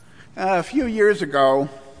A few years ago,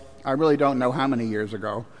 I really don't know how many years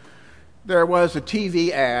ago, there was a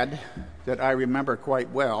TV ad that I remember quite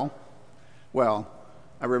well. Well,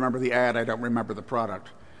 I remember the ad, I don't remember the product.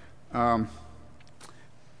 But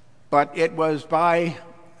it was by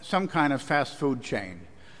some kind of fast food chain.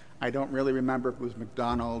 I don't really remember if it was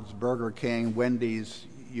McDonald's, Burger King, Wendy's,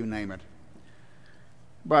 you name it.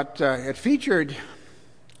 But it featured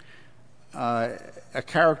a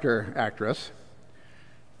character actress,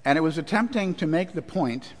 and it was attempting to make the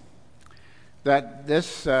point that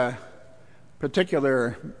this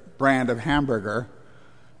particular brand of hamburger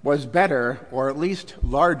was better, or at least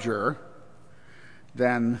larger,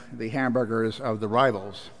 than the hamburgers of the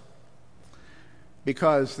rivals.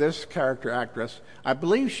 Because this character actress, I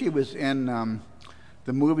believe she was in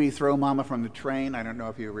the movie Throw Mama from the Train. I don't know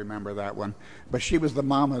if you remember that one. But she was the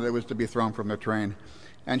mama that was to be thrown from the train.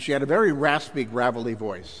 And she had a very raspy, gravelly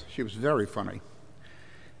voice. She was very funny.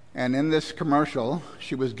 And in this commercial,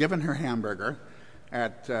 she was given her hamburger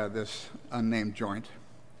at this unnamed joint.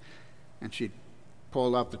 And she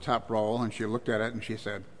pulled out the top roll, and she looked at it, and she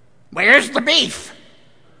said, "Where's the beef?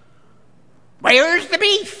 Where's the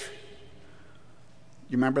beef?"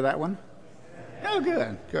 You remember that one? Oh,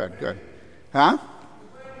 good. Huh?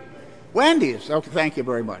 Wendy's. Okay, thank you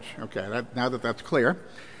very much. Okay, now that that's clear.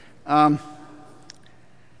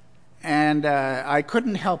 And I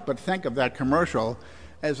couldn't help but think of that commercial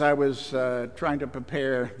as I was trying to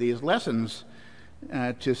prepare these lessons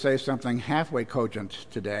to say something halfway cogent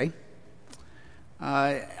today.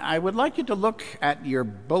 I would like you to look at your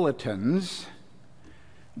bulletins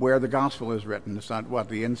where the gospel is written. It's on,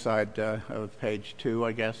 the inside of page 2,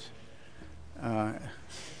 I guess,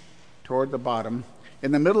 toward the bottom.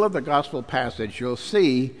 In the middle of the gospel passage, you'll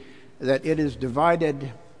see that it is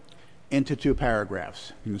divided into 2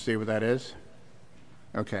 paragraphs. You can see what that is?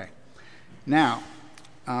 Okay. Now,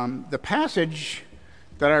 the passage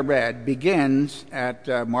that I read begins at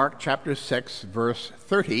Mark chapter 6, verse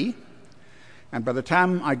 30. And by the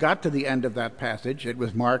time I got to the end of that passage, it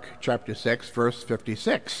was Mark chapter 6, verse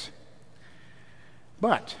 56.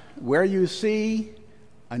 But where you see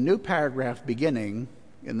a new paragraph beginning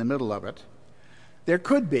in the middle of it, there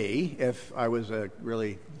could be, if I was a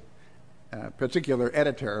really particular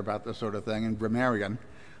editor about this sort of thing and grammarian,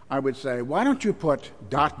 I would say, why don't you put ...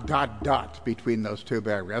 between those 2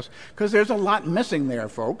 paragraphs? Because there's a lot missing there,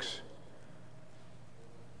 folks.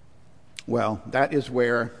 Well, that is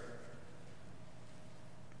where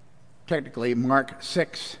technically Mark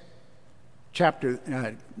 6, chapter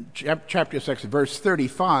 6, verse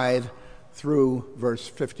 35 through verse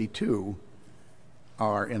 52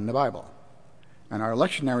 are in the Bible. And our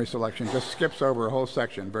lectionary selection just skips over a whole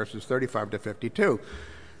section, verses 35 to 52.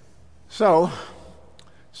 So,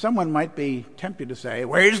 someone might be tempted to say,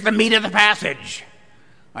 where's the meat of the passage?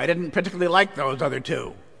 I didn't particularly like those other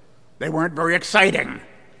 2. They weren't very exciting.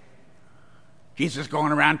 Jesus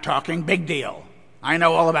going around talking, big deal. I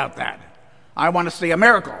know all about that. I want to see a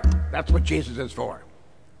miracle. That's what Jesus is for.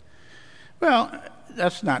 Well,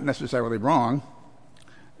 that's not necessarily wrong.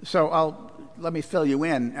 So let me fill you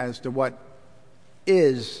in as to what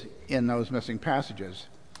is in those missing passages,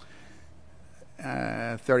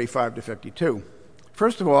 35 to 52.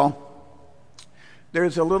 First of all,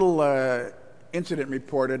 there's a little incident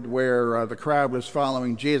reported where the crowd was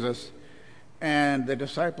following Jesus, and the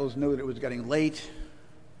disciples knew that it was getting late,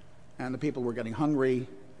 and the people were getting hungry,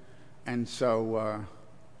 and so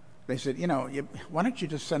they said, why don't you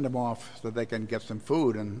just send them off so that they can get some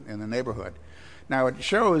food in the neighborhood? Now, it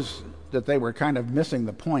shows that they were kind of missing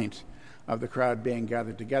the point of the crowd being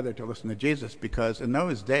gathered together to listen to Jesus, because in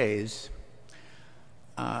those days,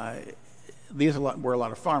 these were a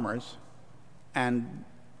lot of farmers, and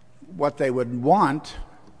what they would want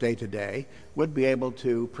day to day would be able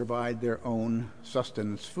to provide their own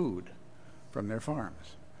sustenance food from their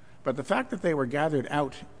farms. But the fact that they were gathered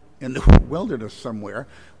out in the wilderness somewhere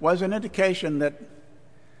was an indication that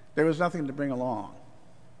there was nothing to bring along,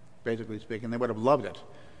 basically speaking. They would have loved it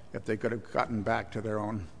if they could have gotten back to their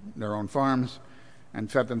own farms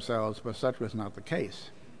and fed themselves, but such was not the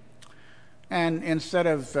case. And instead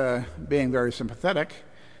of being very sympathetic,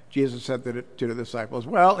 Jesus said to the disciples,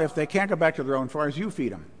 well, if they can't go back to their own farms, you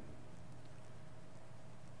feed them.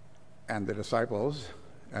 And the disciples,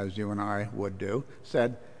 as you and I would do,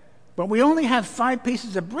 said, but we only have 5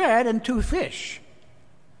 pieces of bread and 2 fish.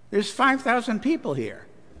 There's 5,000 people here.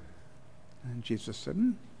 And Jesus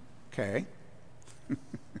said, okay.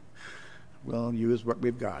 We'll use what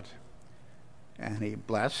we've got. And he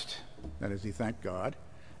blessed, that is, he thanked God,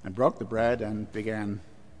 and broke the bread and began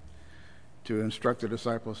to instruct the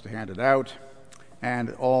disciples to hand it out,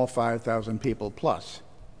 and all 5,000 people plus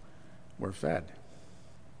were fed.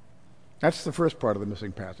 That's the first part of the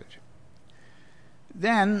missing passage.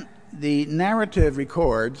 Then the narrative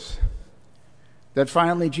records that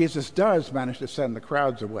finally Jesus does manage to send the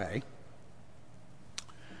crowds away,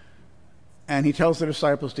 and he tells the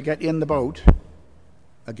disciples to get in the boat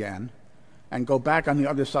again and go back on the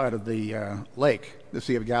other side of the lake, the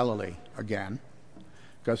Sea of Galilee, again,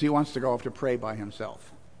 because he wants to go off to pray by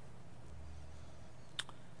himself.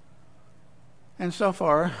 And so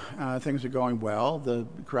far, things are going well. The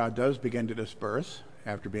crowd does begin to disperse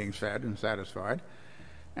after being fed and satisfied,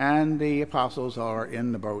 and the apostles are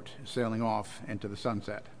in the boat sailing off into the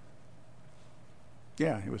sunset.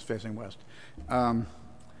 Yeah, it was facing west.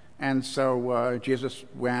 And so Jesus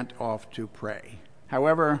went off to pray.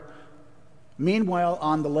 However, meanwhile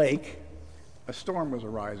on the lake, a storm was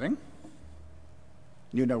arising.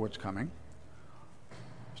 You know what's coming.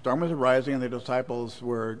 Storm was arising, and the disciples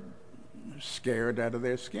were scared out of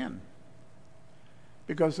their skin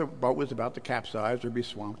because the boat was about to capsize or be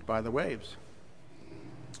swamped by the waves.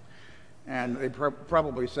 And they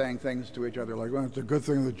probably saying things to each other like, well, it's a good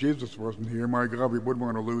thing that Jesus wasn't here. My God, we wouldn't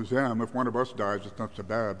want to lose him. If one of us dies, it's not so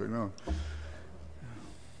bad, you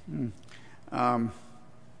know.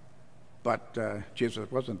 But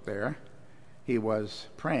Jesus wasn't there. He was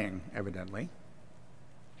praying, evidently.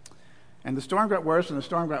 And the storm got worse, and the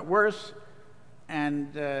storm got worse,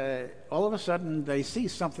 and all of a sudden they see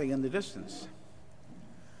something in the distance.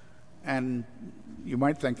 And you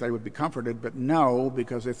might think they would be comforted, but no,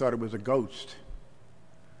 because they thought it was a ghost.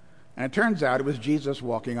 And it turns out it was Jesus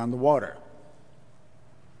walking on the water.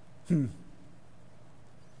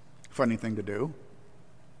 Funny thing to do.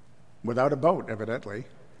 Without a boat, evidently.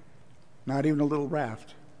 Not even a little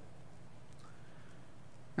raft.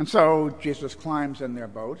 And so Jesus climbs in their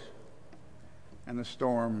boat, and the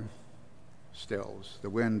storm stills.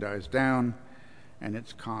 The wind dies down, and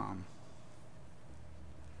it's calm.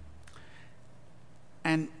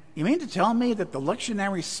 And you mean to tell me that the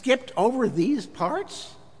lectionary skipped over these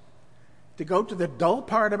parts to go to the dull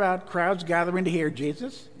part about crowds gathering to hear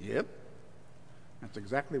Jesus? Yep. That's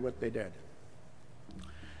exactly what they did.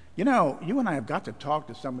 You know, you and I have got to talk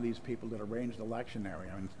to some of these people that arrange the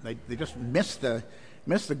lectionary. I mean, they just miss the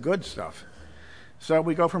good stuff. So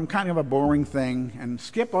we go from kind of a boring thing and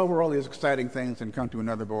skip over all these exciting things and come to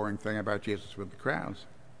another boring thing about Jesus with the crowds.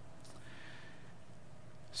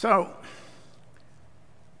 So,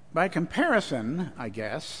 by comparison, I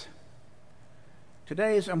guess,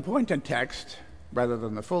 today's appointed text, rather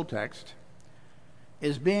than the full text,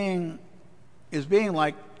 is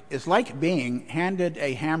like being handed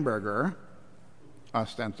a hamburger,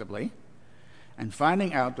 ostensibly, and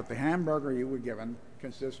finding out that the hamburger you were given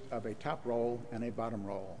consists of a top roll and a bottom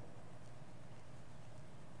roll.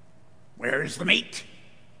 Where's the meat?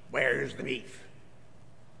 Where's the beef?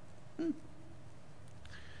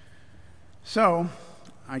 So,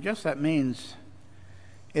 I guess that means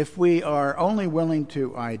if we are only willing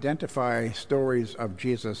to identify stories of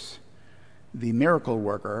Jesus, the miracle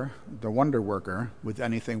worker, the wonder worker, with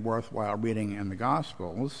anything worthwhile reading in the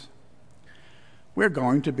Gospels, we're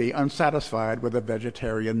going to be unsatisfied with a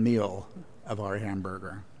vegetarian meal of our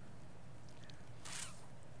hamburger.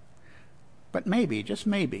 But maybe, just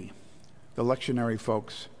maybe, the lectionary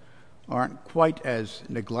folks aren't quite as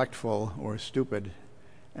neglectful or stupid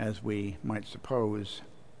as we might suppose.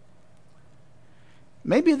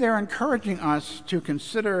 Maybe they're encouraging us to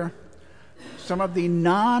consider some of the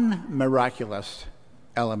non-miraculous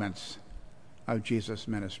elements of Jesus'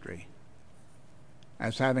 ministry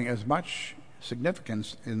as having as much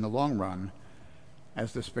significance in the long run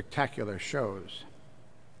as the spectacular shows.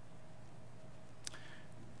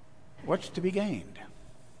 What's to be gained?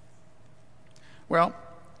 Well,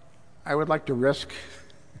 I would like to risk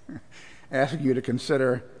asking you to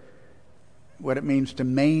consider what it means to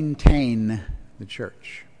maintain the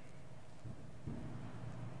church.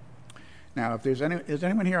 Now, if is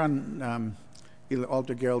anyone here on either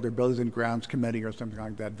Altar Guild or Buildings and Grounds Committee or something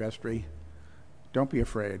like that, vestry, don't be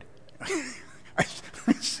afraid. I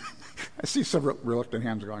see some reluctant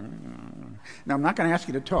hands going. Now, I'm not going to ask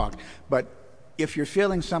you to talk, but if you're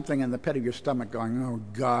feeling something in the pit of your stomach going, oh,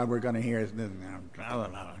 God, we're going to hear this.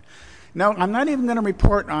 No, I'm not even going to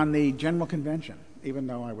report on the General Convention, even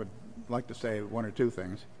though I would like to say one or two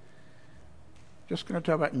things. Just going to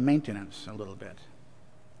talk about maintenance a little bit.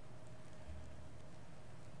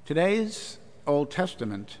 Today's Old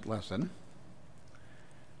Testament lesson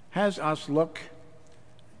has us look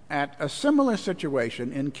at a similar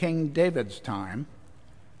situation in King David's time,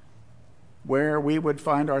 where we would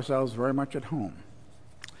find ourselves very much at home.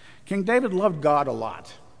 King David loved God a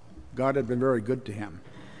lot. God had been very good to him.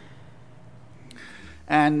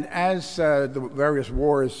 And as the various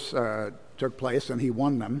wars took place and he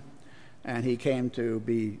won them, and he came to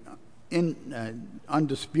be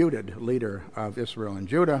undisputed leader of Israel and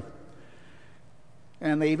Judah,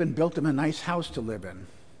 and they even built him a nice house to live in.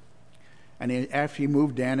 And after he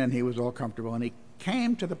moved in and he was all comfortable, and he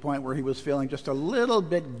came to the point where he was feeling just a little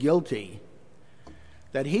bit guilty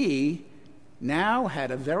that he now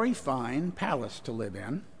had a very fine palace to live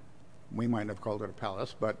in. We might have called it a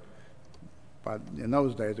palace, but in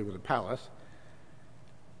those days it was a palace,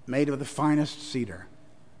 made of the finest cedar,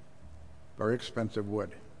 very expensive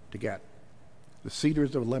wood to get. The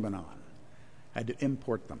cedars of Lebanon. Had to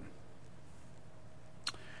import them.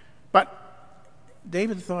 But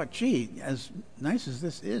David thought, gee, as nice as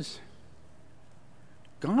this is,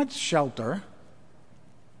 God's shelter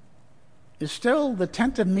is still the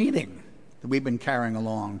tent of meeting that we've been carrying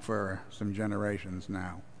along for some generations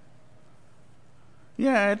now.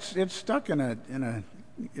 Yeah, it's stuck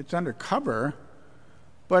it's under cover,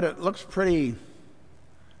 but it looks pretty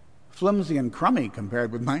flimsy and crummy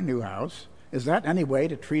compared with my new house. Is that any way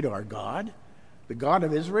to treat our God? The God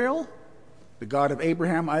of Israel? The God of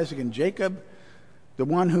Abraham, Isaac, and Jacob? The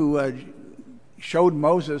one who showed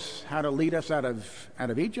Moses how to lead us out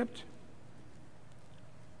of Egypt?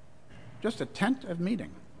 Just a tent of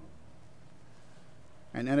meeting.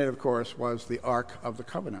 And in it, of course, was the Ark of the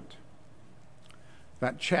Covenant.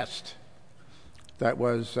 That chest that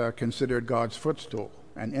was considered God's footstool.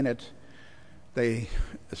 And in it, they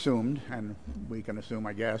assumed, and we can assume,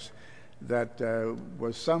 I guess, that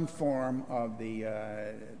was some form of the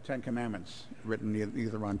Ten Commandments, written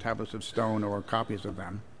either on tablets of stone or copies of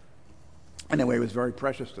them. Anyway, it was very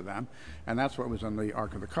precious to them, and that's what was on the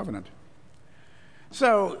Ark of the Covenant.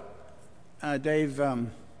 So Dave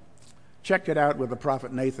checked it out with the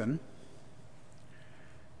prophet Nathan,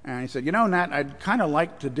 and he said, Nat, I'd kind of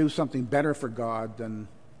like to do something better for God than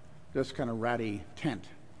this kind of ratty tent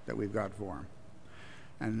that we've got for him.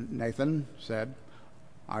 And Nathan said,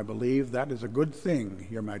 I believe that is a good thing,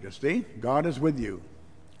 Your Majesty. God is with you.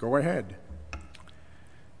 Go ahead.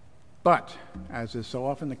 But, as is so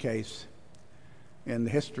often the case in the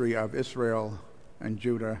history of Israel and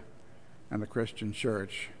Judah and the Christian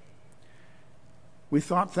church, we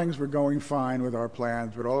thought things were going fine with our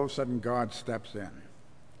plans, but all of a sudden God steps in,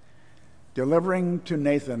 delivering to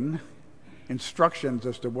Nathan instructions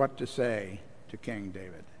as to what to say to King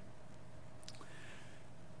David.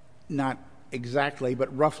 Not exactly,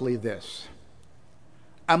 but roughly this.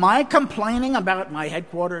 Am I complaining about my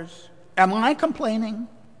headquarters? Am I complaining?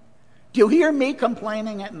 Do you hear me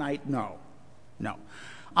complaining at night? No.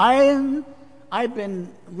 I've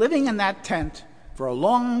been living in that tent for a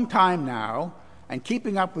long time now and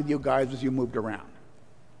keeping up with you guys as you moved around.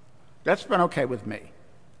 That's been okay with me.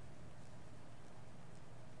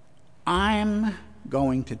 I'm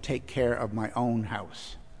going to take care of my own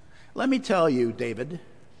house. Let me tell you, David,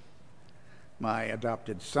 my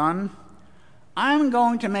adopted son, I'm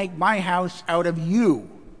going to make my house out of you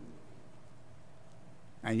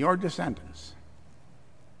and your descendants.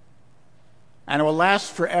 And it will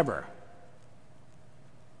last forever.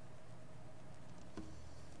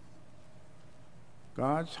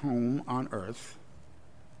 God's home on earth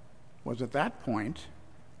was at that point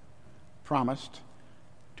promised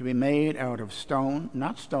to be made out of stone,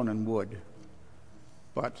 not stone and wood,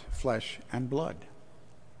 but flesh and blood.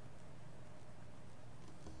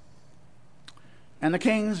 And the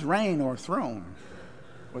king's reign or throne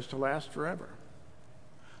was to last forever.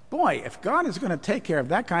 Boy, if God is going to take care of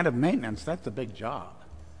that kind of maintenance, that's a big job.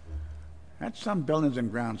 That's some Buildings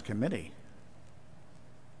and Grounds committee.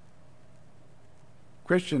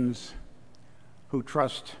 Christians who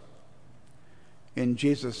trust in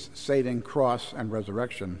Jesus' saving cross and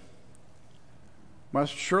resurrection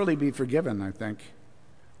must surely be forgiven, I think,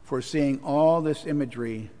 for seeing all this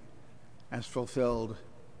imagery as fulfilled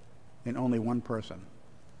in only one person,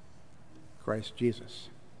 Christ Jesus.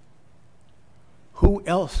 Who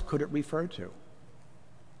else could it refer to?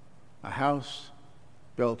 A house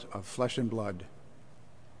built of flesh and blood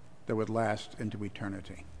that would last into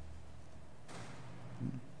eternity.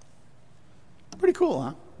 Pretty cool,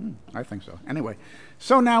 huh? I think so. Anyway,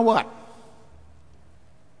 so now what?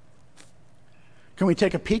 Can we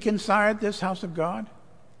take a peek inside this house of God?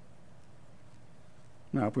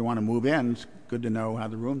 Now, if we want to move in, it's good to know how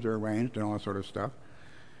the rooms are arranged and all that sort of stuff.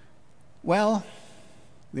 Well,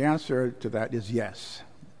 the answer to that is yes.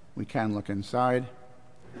 We can look inside.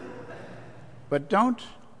 But don't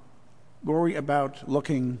worry about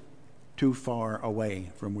looking too far away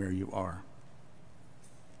from where you are.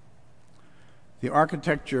 The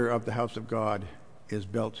architecture of the house of God is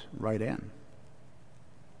built right in.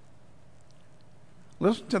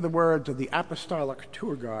 Listen to the words of the apostolic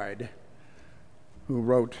tour guide who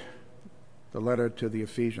wrote the letter to the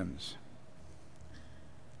Ephesians.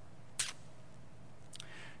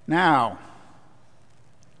 Now,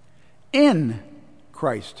 in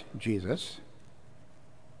Christ Jesus,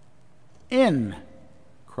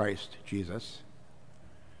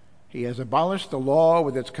 he has abolished the law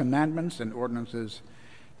with its commandments and ordinances,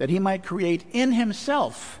 that he might create in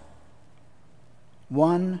himself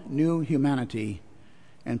one new humanity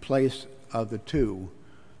in place of the two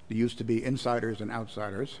that used to be insiders and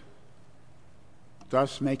outsiders,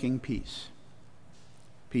 thus making peace.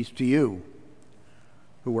 Peace to you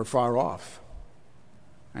who were far off,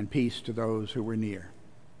 and peace to those who were near.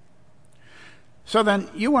 So then,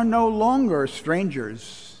 you are no longer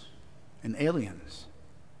strangers and aliens,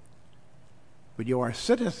 but you are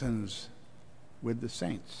citizens with the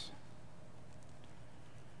saints,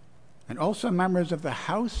 and also members of the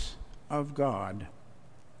house of God,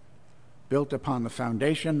 built upon the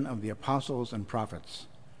foundation of the apostles and prophets,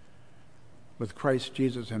 with Christ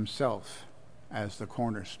Jesus himself as the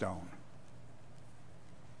cornerstone.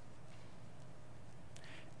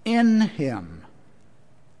 In him,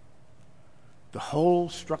 the whole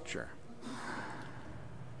structure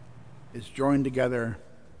is joined together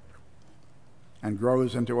and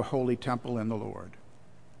grows into a holy temple in the Lord,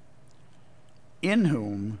 in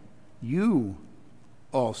whom you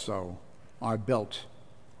also are built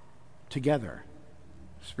together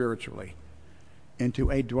spiritually into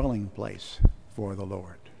a dwelling place for the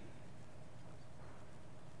Lord.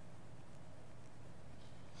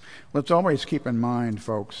 Let's always keep in mind,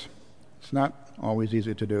 folks, it's not always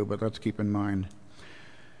easy to do, but let's keep in mind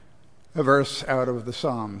a verse out of the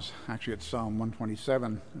Psalms. Actually, it's Psalm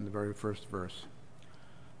 127 in the very first verse.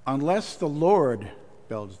 Unless the Lord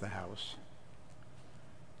builds the house,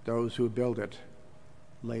 those who build it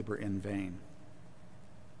labor in vain.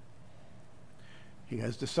 He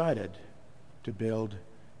has decided to build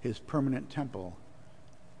his permanent temple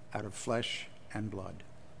out of flesh and blood.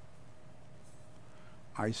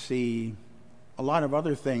 I see a lot of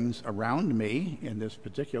other things around me in this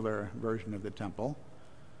particular version of the temple,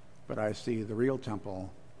 but I see the real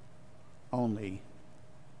temple only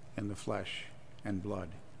in the flesh and blood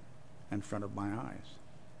in front of my eyes.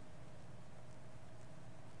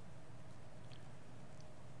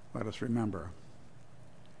 Let us remember,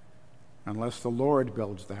 unless the Lord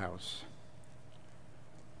builds the house,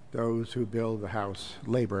 those who build the house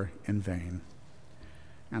labor in vain,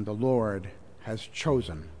 and the Lord has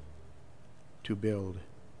chosen to build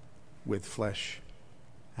with flesh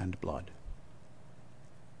and blood.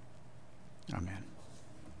 Amen.